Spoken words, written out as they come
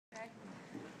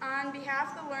On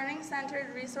behalf of the Learning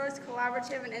Centered Resource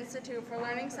Collaborative and Institute for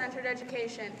Learning Centered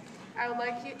Education, I would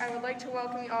like to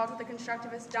welcome you all to the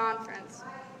Constructivist conference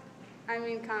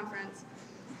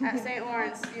at St.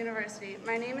 Lawrence University.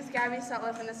 My name is Gabby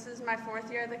Sutliff, and this is my 4th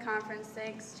year at the conference,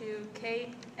 thanks to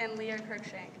Kate and Leah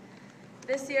Kirkshank.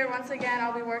 This year, once again,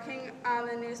 I'll be working on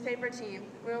the newspaper team.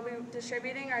 We will be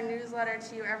distributing our newsletter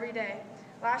to you every day.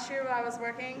 Last year, while I was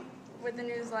working with the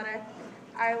newsletter,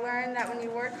 I learned that when you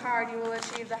work hard, you will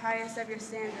achieve the highest of your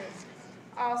standards.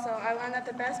 Also, I learned that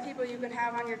the best people you can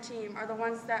have on your team are the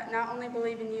ones that not only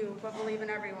believe in you, but believe in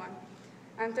everyone.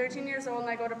 I'm 13 years old and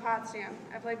I go to Potsdam.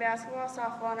 I play basketball,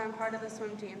 softball, and I'm part of the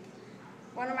swim team.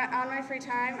 On my free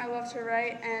time, I love to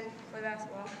write and play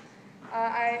basketball.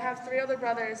 I have 3 older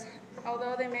brothers.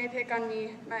 Although they may pick on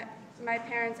me, my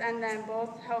parents and them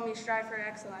both help me strive for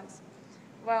excellence.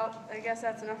 Well, I guess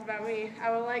that's enough about me.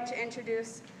 I would like to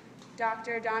introduce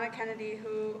Dr. Donna Kennedy,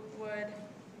 who would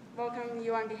welcome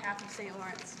you on behalf of St.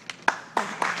 Lawrence.